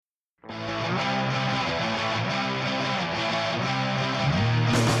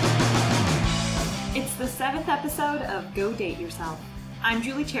7th episode of Go Date Yourself. I'm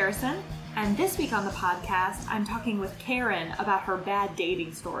Julie Cherison, and this week on the podcast, I'm talking with Karen about her bad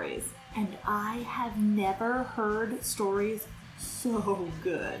dating stories. And I have never heard stories so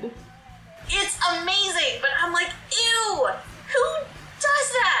good. It's amazing, but I'm like, ew! Who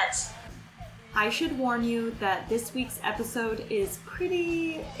does that? I should warn you that this week's episode is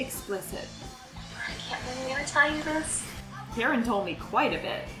pretty explicit. I can't believe I'm gonna tell you this. Karen told me quite a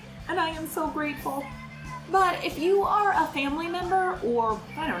bit, and I am so grateful. But if you are a family member, or,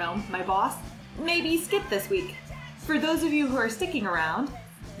 I don't know, my boss, maybe skip this week. For those of you who are sticking around,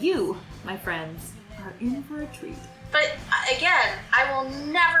 you, my friends, are in for a treat. But again, I will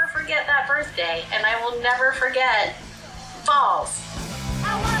never forget that birthday, and I will never forget falls.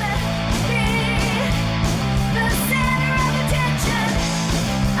 I wanna be the center of attention.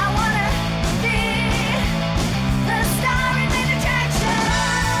 I wanna be the star in the attraction.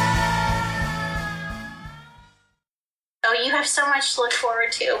 Oh, you have so much to look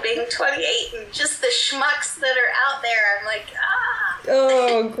forward to, being 28, and just the schmucks that are out there. I'm like,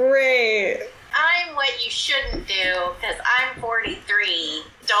 Oh, great. I'm what you shouldn't do, because I'm 43.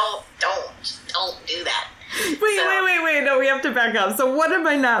 Don't do that. Wait, no, we have to back up. So what am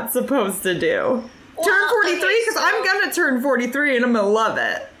I not supposed to do? Turn 43? Because I'm gonna turn 43 and I'm gonna love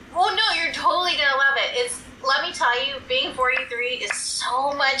it. Well, no, you're totally gonna love it. Let me tell you, being 43 is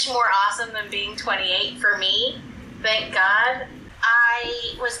so much more awesome than being 28 for me. Thank God.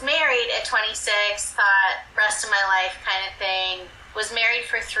 I was married at 26, thought rest of my life kind of thing. Was married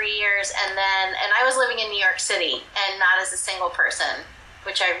for 3 years, and I was living in New York City, and not as a single person,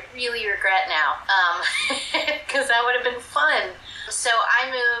 which I really regret now, because that would have been fun. So I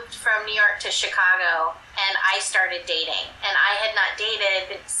moved from New York to Chicago, and I started dating, and I had not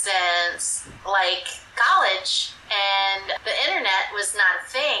dated since, college, and the internet was not a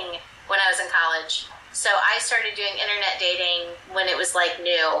thing when I was in college. So I started doing internet dating when it was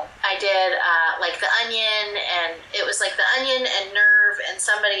new. I did The Onion, and it was The Onion and Nerve and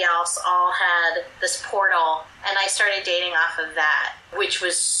somebody else all had this portal, and I started dating off of that, which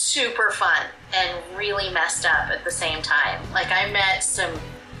was super fun and really messed up at the same time. I met some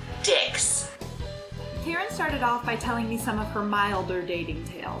dicks. Karen started off by telling me some of her milder dating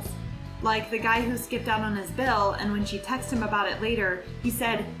tales. Like the guy who skipped out on his bill, and when she texted him about it later, he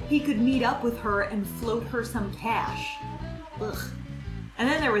said he could meet up with her and float her some cash. Ugh. And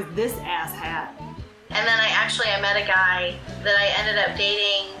then there was this asshat. And then I met a guy that I ended up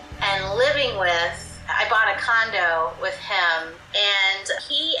dating and living with. I bought a condo with him, and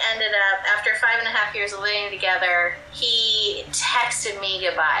he ended up, after 5.5 years of living together, he texted me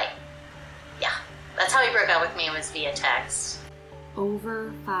goodbye. Yeah, that's how he broke up with me, was via text.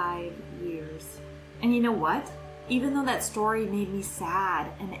 Over 5 years. And you know what? Even though that story made me sad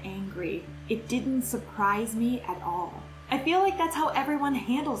and angry, it didn't surprise me at all. I feel like that's how everyone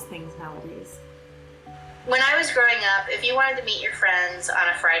handles things nowadays. When I was growing up, if you wanted to meet your friends on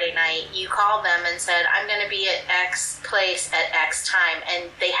a Friday night, you called them and said, I'm going to be at X place at X time, and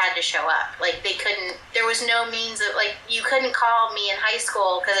they had to show up. There was no means of, you couldn't call me in high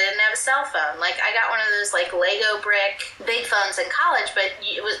school because I didn't have a cell phone. I got one of those, Lego brick big phones in college, but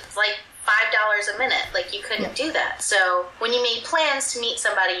it was, $5 a minute. You couldn't do that. So when you made plans to meet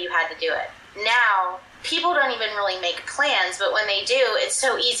somebody, you had to do it. Now, people don't even really make plans, but when they do, it's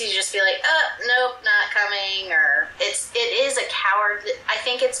so easy to just be like, nope, not coming, or it is a coward. I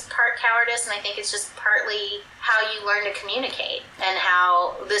think it's part cowardice, and I think it's just partly how you learn to communicate, and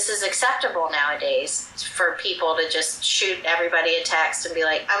how this is acceptable nowadays for people to just shoot everybody a text and be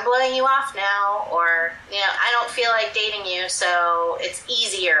like, I'm blowing you off now, or, I don't feel like dating you, so it's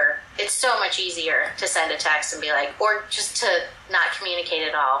easier. It's so much easier to send a text and be like, or just to not communicate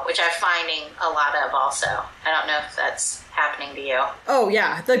at all, which I'm finding a lot of also. I don't know if that's happening to you. Oh,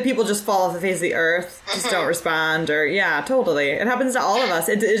 yeah. People just fall off the face of the earth, just don't respond, or, yeah, totally. It happens to all of us.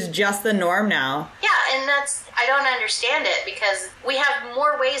 It is just the norm now. Yeah, and I don't understand it, because we have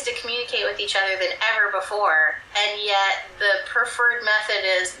more ways to communicate with each other than ever before, and yet the preferred method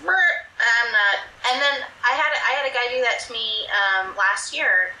is, I'm not. And then I had a guy do that to me last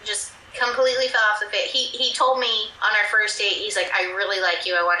year, just completely fell off the face. He told me on our first date, he's like, I really like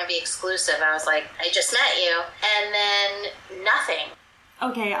you, I want to be exclusive. I was like, I just met you. And then nothing.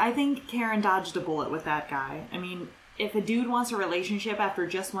 Okay, I think Karen dodged a bullet with that guy. I mean, if a dude wants a relationship after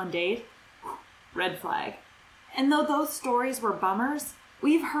just one date, red flag. And though those stories were bummers,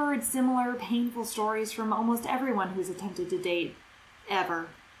 we've heard similar painful stories from almost everyone who's attempted to date, ever.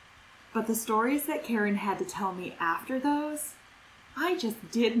 But the stories that Karen had to tell me after those, I just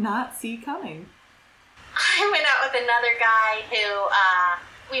did not see coming. I went out with another guy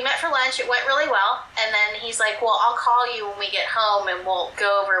who we met for lunch. It went really well. And then he's like, well, I'll call you when we get home and we'll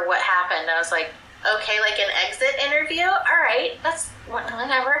go over what happened. I was like, okay, like an exit interview? All right, that's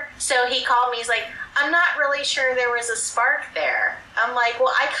whatever. So he called me. He's like, I'm not really sure there was a spark there. I'm like,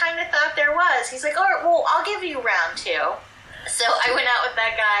 well, I kind of thought there was. He's like, all right, well, I'll give you round 2. So I went out with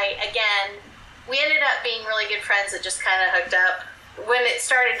that guy again. We ended up being really good friends that just kind of hooked up. When it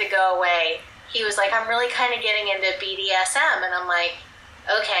started to go away, he was like, I'm really kind of getting into BDSM. And I'm like,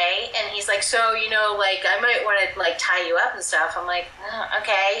 okay. And he's like, so, you know, like, I might want to, like, tie you up and stuff. I'm like, oh,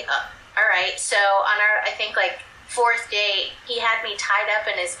 okay. All right. So on our, I think, like, 4th date, he had me tied up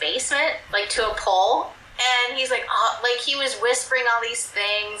in his basement, like, to a pole. And he's like, oh, like, he was whispering all these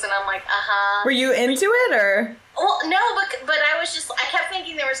things. And I'm like, uh-huh. Were you into it, or? Well, no, but I was just, I kept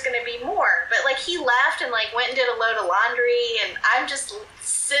thinking there was going to be more. But, like, he left and, like, went and did a load of laundry. And I'm just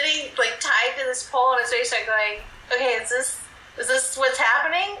sitting, like, tied to this pole in his basement going, okay, is this what's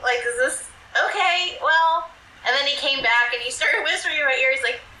happening? Like, is this, okay, well. And then he came back and he started whispering in my ear. He's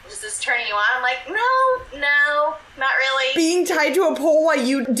like, is this turning you on? I'm like, no, not really. Being tied to a pole while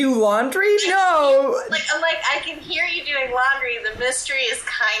you do laundry? No. Like, I'm like, I can hear you doing laundry. The mystery is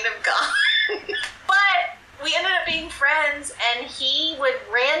kind of gone. But we ended up being friends, and he would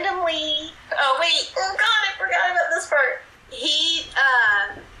randomly, oh God, I forgot about this part.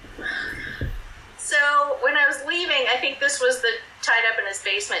 So when I was leaving, I think this was the tied up in his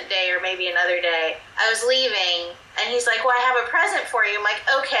basement day or maybe another day, I was leaving, and he's like, well, I have a present for you. I'm like,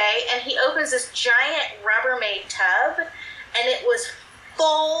 okay. And he opens this giant Rubbermaid tub, and it was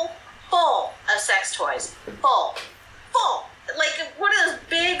full of sex toys. Full. Like one of those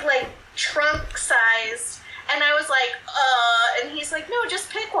big, like, trunk-sized. And I was like, and he's like, no, just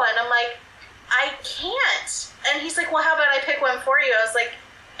pick one. I'm like, I can't. And he's like, well, how about I pick one for you? I was like,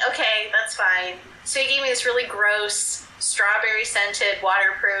 okay, that's fine. So he gave me this really gross, strawberry-scented,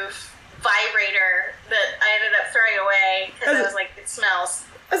 waterproof vibrator that I ended up throwing away because I was like, it smells.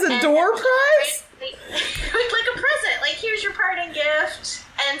 As a door prize? Like a present. Like, here's your parting gift.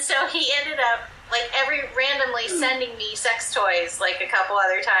 And so he ended up, like, randomly sending me sex toys, like, a couple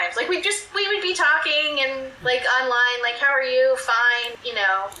other times. Like, we would be talking and, like, online, like, how are you? Fine. You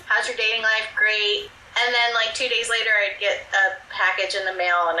know, how's your dating life? Great. And then, like, 2 days later, I'd get a package in the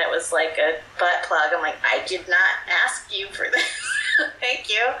mail, and it was, like, a butt plug. I'm like, I did not ask you for this. Thank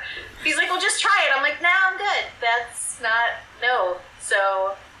you. He's like, well, just try it. I'm like, nah, I'm good. That's not, no.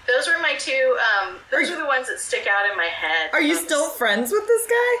 So those were my two, those are the ones that stick out in my head. Are you still friends with this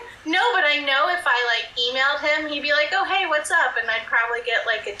guy? No, but I know if I, like, emailed him, he'd be like, oh, hey, what's up? And I'd probably get,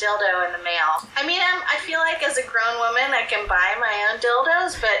 like, a dildo in the mail. I mean, I feel like as a grown woman, I can buy my own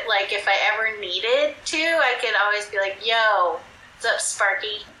dildos, but, like, if I ever needed to, I could always be like, yo, what's up,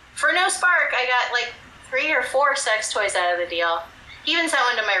 Sparky? For no spark, I got, like, 3 or 4 sex toys out of the deal. He even sent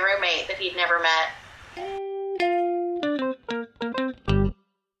one to my roommate that he'd never met.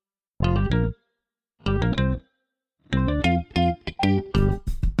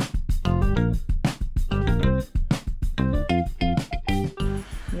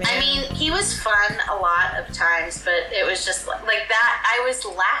 I mean, he was fun a lot of times, but it was just like that. I was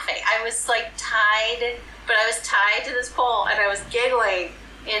laughing. I was like tied, but I was tied to this pole and I was giggling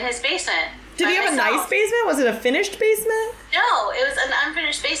in his basement. Did he have a nice basement? Was it a finished basement? No, it was an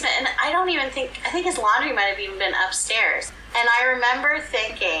unfinished basement, and I think his laundry might have even been upstairs. And I remember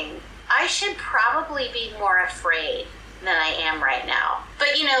thinking, I should probably be more afraid than I am right now.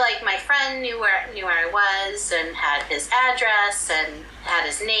 But, you know, like, my friend knew where I was and had his address and had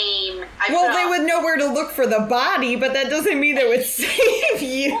his name. Well, they would know where to look for the body, but that doesn't mean they would save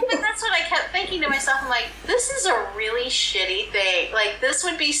you. Well, but that's what I kept thinking to myself. I'm like, this is a really shitty thing. Like, this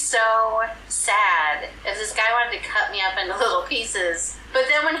would be so sad if this guy wanted to cut me up into little pieces. But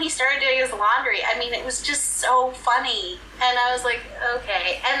then when he started doing his laundry, I mean, it was just so funny. And I was like,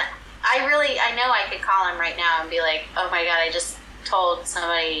 okay. And I know I could call him right now and be like, oh my God, I just told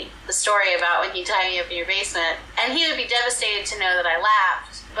somebody the story about when you tie me up in your basement. And he would be devastated to know that I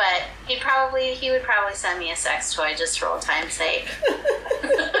laughed. But he would probably send me a sex toy just for old time's sake.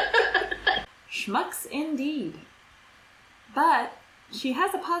 Schmucks indeed. But she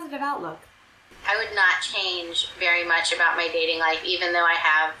has a positive outlook. I would not change very much about my dating life, even though I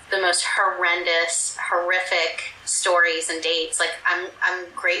have the most horrific stories and dates. Like, I'm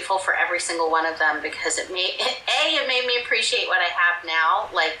grateful for every single one of them because it made me appreciate what I have now,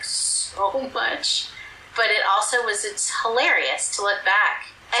 like, so much. But it's hilarious to look back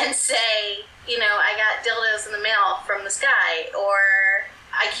and say, you know, I got dildos in the mail from this guy, or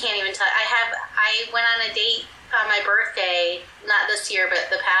I can't even tell. I went on a date on my birthday, not this year, but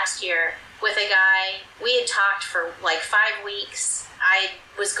the past year, with a guy. We had talked for like 5 weeks. I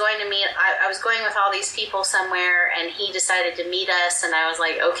was going with all these people somewhere, and he decided to meet us, and I was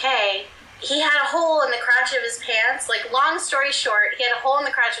like, okay. He had a hole in the crotch of his pants. Like, long story short, he had a hole in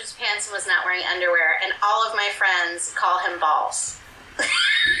the crotch of his pants and was not wearing underwear, and all of my friends call him Balls.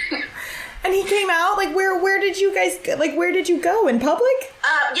 And he came out? Like, where did you guys, like, where did you go? In public?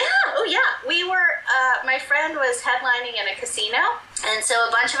 Yeah. Oh, yeah. We were, my friend was headlining in a casino, and so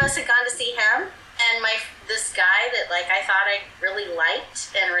a bunch of us had gone to see him, and this guy that, like, I thought I really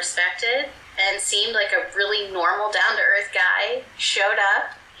liked and respected and seemed like a really normal, down-to-earth guy showed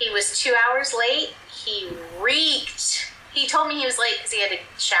up. He was 2 hours late. He reeked. He told me he was late because he had to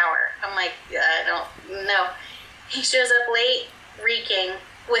shower. I'm like, I don't know. He shows up late, reeking,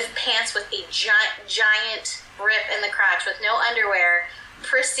 with pants with a giant rip in the crotch, with no underwear,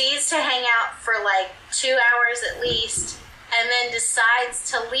 proceeds to hang out for like 2 hours at least, and then decides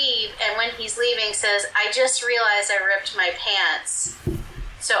to leave, and when he's leaving says, I just realized I ripped my pants,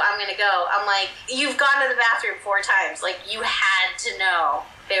 so I'm gonna go. I'm like, you've gone to the bathroom 4 times. Like, you had to know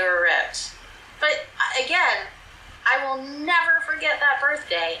they were ripped. But again, I will never forget that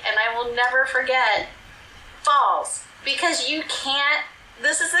birthday, and I will never forget Balls, because you can't,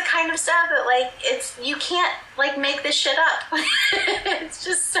 this is the kind of stuff that, like, you can't, like, make this shit up. It's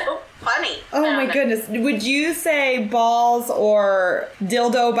just so funny. Oh my goodness. Would you say Balls or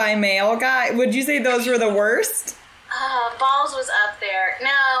Dildo by Mail guy? Would you say those were the worst? Balls was up there.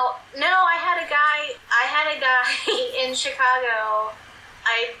 No, I had a guy in Chicago.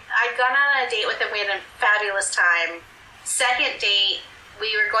 I'd gone on a date with him. We had a fabulous time. Second date,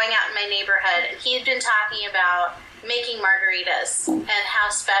 we were going out in my neighborhood, and he had been talking about making margaritas and how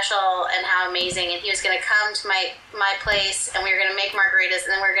special and how amazing, and he was going to come to my place, and we were going to make margaritas, and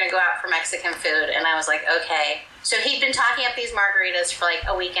then we were going to go out for Mexican food. And I was like, okay. So he'd been talking up these margaritas for like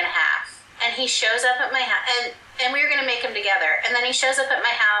a week and a half, and he shows up at my house, and we were going to make them together, and then he shows up at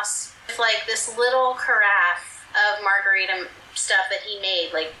my house with like this little carafe of margarita stuff that he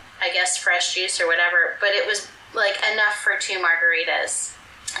made, like, I guess fresh juice or whatever, but it was like enough for 2 margaritas.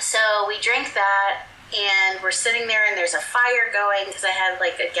 So we drink that, and we're sitting there, and there's a fire going because I had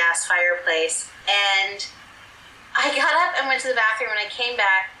like a gas fireplace, and I got up and went to the bathroom, and I came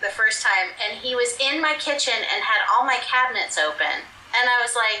back the first time, and he was in my kitchen and had all my cabinets open, and I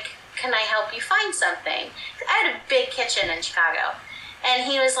was like, can I help you find something? I had a big kitchen in Chicago, and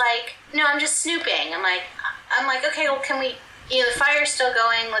he was like, no, I'm just snooping. I'm like, okay, well, can we, the fire's still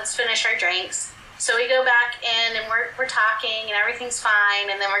going, let's finish our drinks. So we go back in, and we're talking, and everything's fine,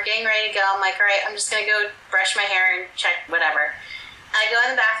 and then we're getting ready to go. I'm like, all right, I'm just going to go brush my hair and check whatever. I go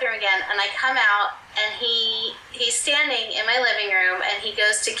in the bathroom again, and I come out, and he's standing in my living room, and he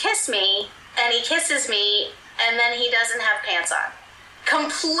goes to kiss me, and he kisses me, and then he doesn't have pants on.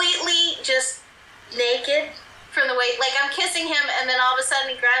 Completely just naked from the waist. Like, I'm kissing him, and then all of a sudden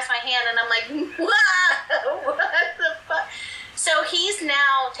he grabs my hand, and I'm like, whoa, what the fuck? So he's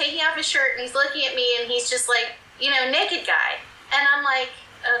now taking off his shirt, and he's looking at me, and he's just like, naked guy. And I'm like,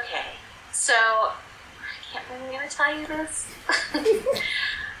 okay, so I can't believe I'm going to tell you this.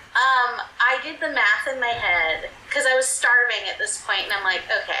 I did the math in my head, because I was starving at this point, and I'm like,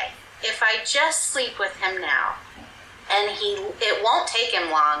 okay, if I just sleep with him now, and it won't take him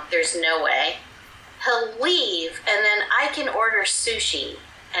long, there's no way, he'll leave, and then I can order sushi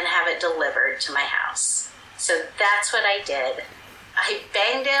and have it delivered to my house. So that's what I did. I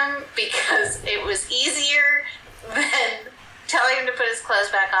banged him because it was easier than telling him to put his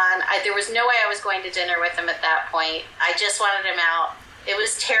clothes back on. There was no way I was going to dinner with him at that point. I just wanted him out. It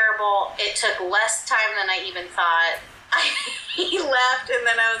was terrible. It took less time than I even thought. He left, and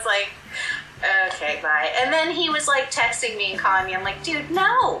then I was like, okay, bye. And then he was like texting me and calling me. I'm like, dude,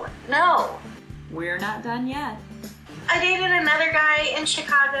 no. We're not done yet. I dated another guy in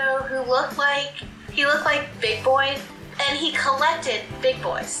Chicago who looked like Big Boy, and he collected Big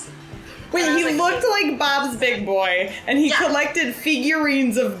Boys. Wait, he looked like Bob's Big Boy, and he collected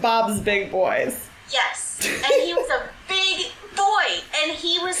figurines of Bob's Big Boys. Yes, and he was a big boy, and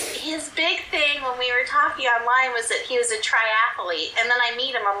his big thing when we were talking online was that he was a triathlete, and then I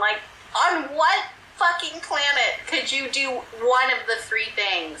meet him, I'm like, on what fucking planet could you do one of the 3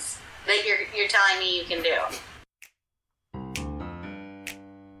 things that you're telling me you can do?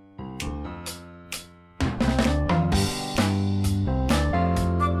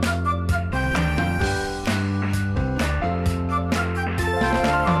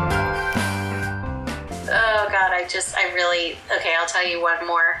 I'll tell you one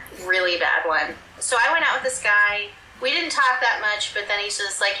more really bad one. So I went out with this guy we didn't talk that much, but then he's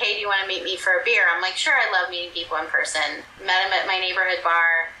just like, hey, do you want to meet me for a beer? I'm like, sure, I love meeting people in person. Met him at my neighborhood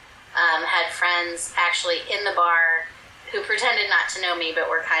bar, had friends actually in the bar who pretended not to know me, but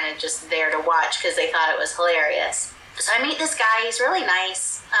were kind of just there to watch because they thought it was hilarious. So I meet this guy, he's really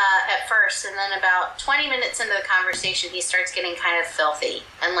nice at first, and then about 20 minutes into the conversation, he starts getting kind of filthy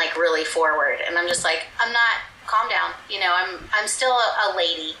and like really forward. And I'm just like, calm down. You know, I'm still a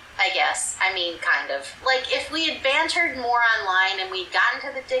lady, I guess. I mean, kind of. Like, if we had bantered more online and we'd gotten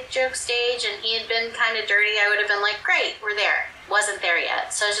to the dick joke stage and he had been kind of dirty, I would have been like, great, we're there. Wasn't there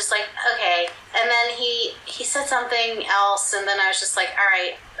yet. So I was just like, okay. And then he said something else, and then I was just like, all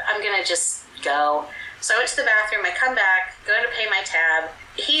right, I'm going to just go. So I went to the bathroom, I come back, go to pay my tab.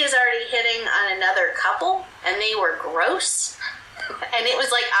 He is already hitting on another couple, and they were gross. And it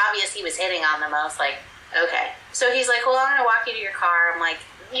was like obvious he was hitting on them. I was like, okay. So he's like, well, I'm going to walk you to your car. I'm like,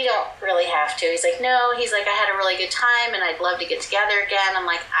 you don't really have to. He's like, no. He's like, I had a really good time, and I'd love to get together again. I'm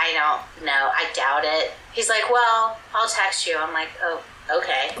like, I don't know. I doubt it. He's like, well, I'll text you. I'm like, oh,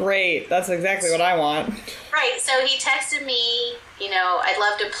 okay. Great. That's exactly what I want. Right. So he texted me, you know, I'd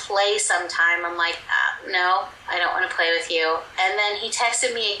love to play sometime. I'm like, no, I don't want to play with you. And then he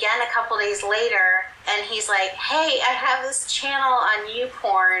texted me again a couple days later, and he's like, hey, I have this channel on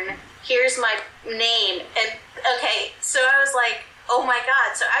YouPorn. Here's my name. And okay, so I was like, oh my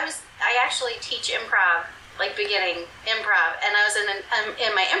God. So I actually teach improv, like beginning improv. And I was in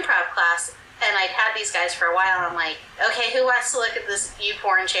my improv class, and I'd had these guys for a while. I'm like, okay, who wants to look at this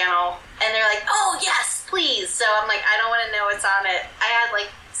YouPorn channel? And they're like, oh, yes, please. So I'm like, I don't want to know what's on it. I had like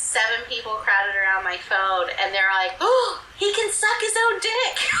 7 people crowded around my phone, and they're like, oh, he can suck his own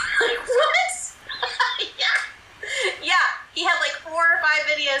dick. I'm like, what? Yeah. He had like 4 or 5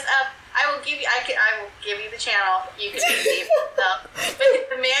 videos up. I will give you the channel. You can see it. But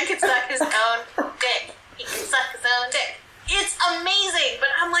the man can suck his own dick. He can suck his own dick. It's amazing, but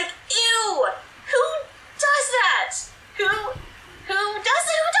I'm like, ew, who does that? Who does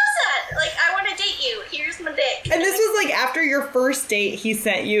that? Like, I want to date you. Here's my dick. And this was like after your first date, he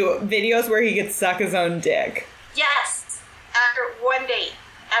sent you videos where he could suck his own dick. Yes. After one date.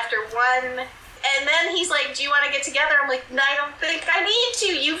 After one. And then he's like, do you want to get together? I'm like, no, I don't think I need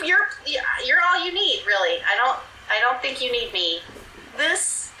to. You're all you need, really. I don't think you need me.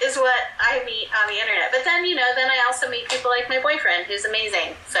 This is what I meet on the internet. But then, you know, then I also meet people like my boyfriend, who's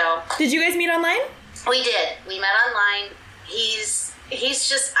amazing. So did you guys meet online? We did. We met online. He's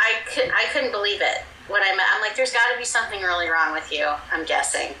just, I couldn't believe it when I met. I'm like, there's got to be something really wrong with you, I'm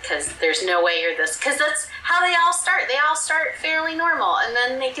guessing, because there's no way you're this. Because that's how they all start. They all start fairly normal, and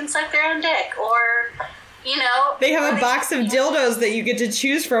then they can suck their own dick, or, you know. They have a box of dildos that you get to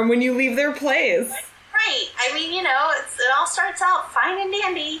choose from when you leave their place. Right. I mean, you know, it all starts out fine and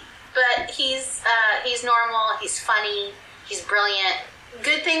dandy, but he's normal, he's funny, he's brilliant.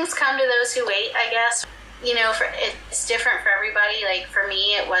 Good things come to those who wait, I guess. You know, it's different for everybody. Like, for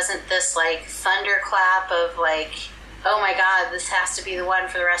me, it wasn't this, like, thunderclap of, like, oh my God, this has to be the one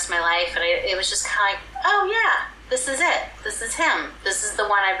for the rest of my life. And it was just kind of like, oh yeah, this is it. This is him. This is the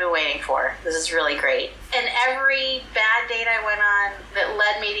one I've been waiting for. This is really great. And every bad date I went on that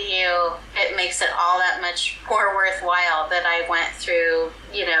led me to you, it makes it all that much more worthwhile that I went through,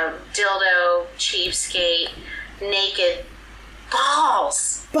 you know, dildo, cheapskate, naked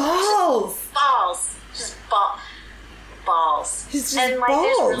balls. Just balls. Just and like, balls.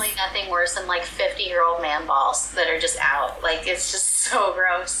 there's really nothing worse than like 50-year-old man balls that are just out. Like, it's just so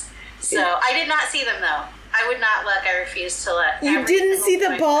gross. So I did not see them though. I would not look. I refused to look. You didn't see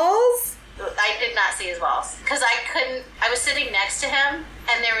the balls? I did not see his balls because I was sitting next to him,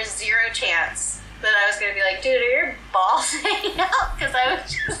 and there was zero chance that I was going to be like, dude, are your balls hanging out? Because I was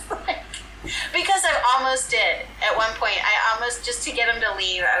just like, because I almost did at one point. I almost, just to get him to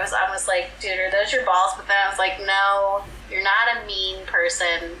leave, I was almost like, dude, are those your balls? But then I was like, no, you're not a mean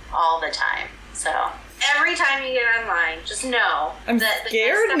person all the time. So every time you get online, just know I'm that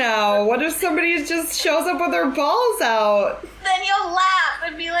scared now. What if somebody just shows up with their balls out? Then you'll laugh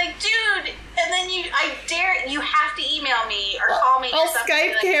and be like, dude, and then you have to email me or call me. I'll or something.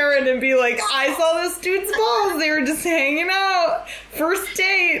 Skype Karen and be like, I saw this dude's balls. They were just hanging out. First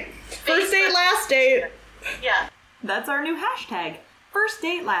date, last date. Yeah. That's our new hashtag. First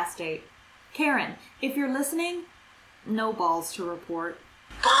date, last date. Karen, if you're listening, no balls to report.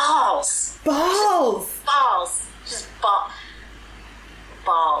 Balls. Just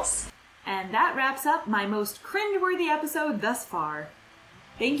balls. And that wraps up my most cringeworthy episode thus far.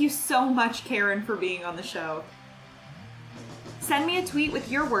 Thank you so much, Karen, for being on the show. Send me a tweet with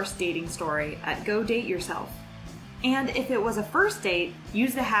your worst dating story at GoDateYourself. And if it was a first date,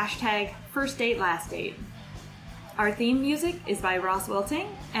 use the hashtag FirstDateLastDate. Our theme music is by Ross Wilting,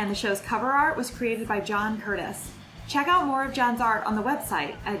 and the show's cover art was created by John Curtis. Check out more of John's art on the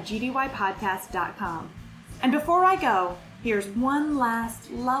website at gdypodcast.com. And before I go, here's one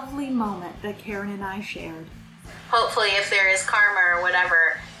last lovely moment that Karen and I shared. Hopefully, if there is karma or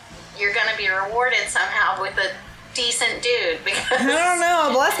whatever, you're going to be rewarded somehow with a decent dude. Because I don't know.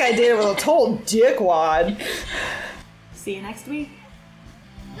 The last guy I dated was a total dickwad. See you next week.